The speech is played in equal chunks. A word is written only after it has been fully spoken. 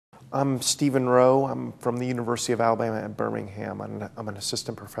I'm Stephen Rowe. I'm from the University of Alabama at Birmingham. I'm an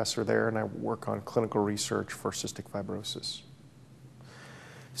assistant professor there, and I work on clinical research for cystic fibrosis.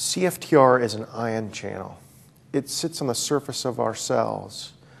 CFTR is an ion channel. It sits on the surface of our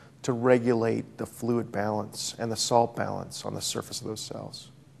cells to regulate the fluid balance and the salt balance on the surface of those cells.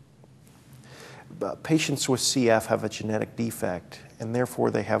 But patients with CF have a genetic defect, and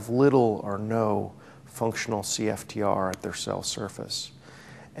therefore they have little or no functional CFTR at their cell surface.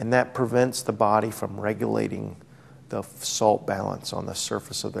 And that prevents the body from regulating the salt balance on the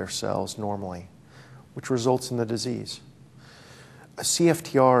surface of their cells normally, which results in the disease. A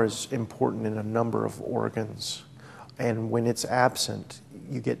CFTR is important in a number of organs, and when it's absent,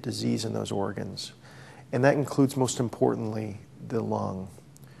 you get disease in those organs. And that includes, most importantly, the lung.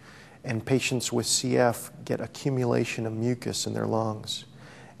 And patients with CF get accumulation of mucus in their lungs,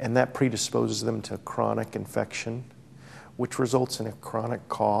 and that predisposes them to chronic infection, which results in a chronic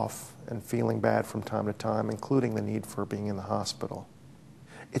cough and feeling bad from time to time, including the need for being in the hospital.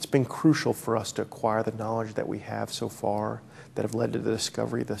 It's been crucial for us to acquire the knowledge that we have so far that have led to the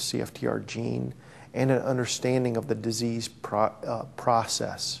discovery of the CFTR gene and an understanding of the disease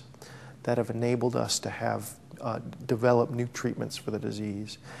process that have enabled us to have develop new treatments for the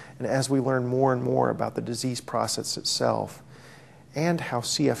disease. And as we learn more and more about the disease process itself and how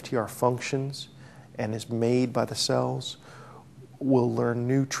CFTR functions and is made by the cells, we'll learn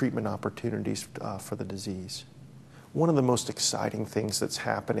new treatment opportunities for the disease. One of the most exciting things that's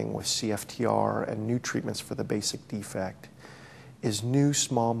happening with CFTR and new treatments for the basic defect is new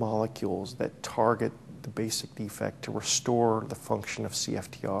small molecules that target the basic defect to restore the function of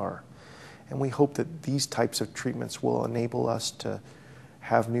CFTR. And we hope that these types of treatments will enable us to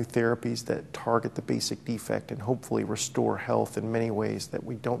have new therapies that target the basic defect and hopefully restore health in many ways that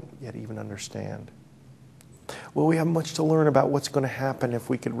we don't yet even understand. Well, we have much to learn about what's going to happen if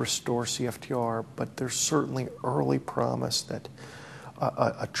we could restore CFTR, but there's certainly early promise that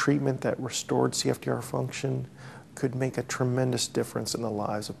a treatment that restored CFTR function could make a tremendous difference in the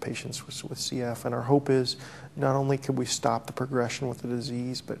lives of patients with CF. And our hope is not only could we stop the progression with the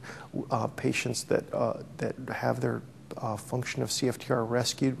disease, but patients that have their function of CFTR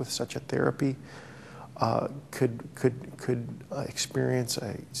rescued with such a therapy could experience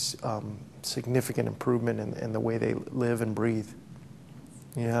a significant improvement in the way they live and breathe.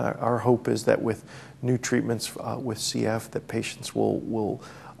 Yeah, our hope is that with new treatments with CF, that patients will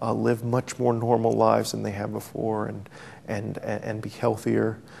live much more normal lives than they have before and be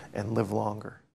healthier and live longer.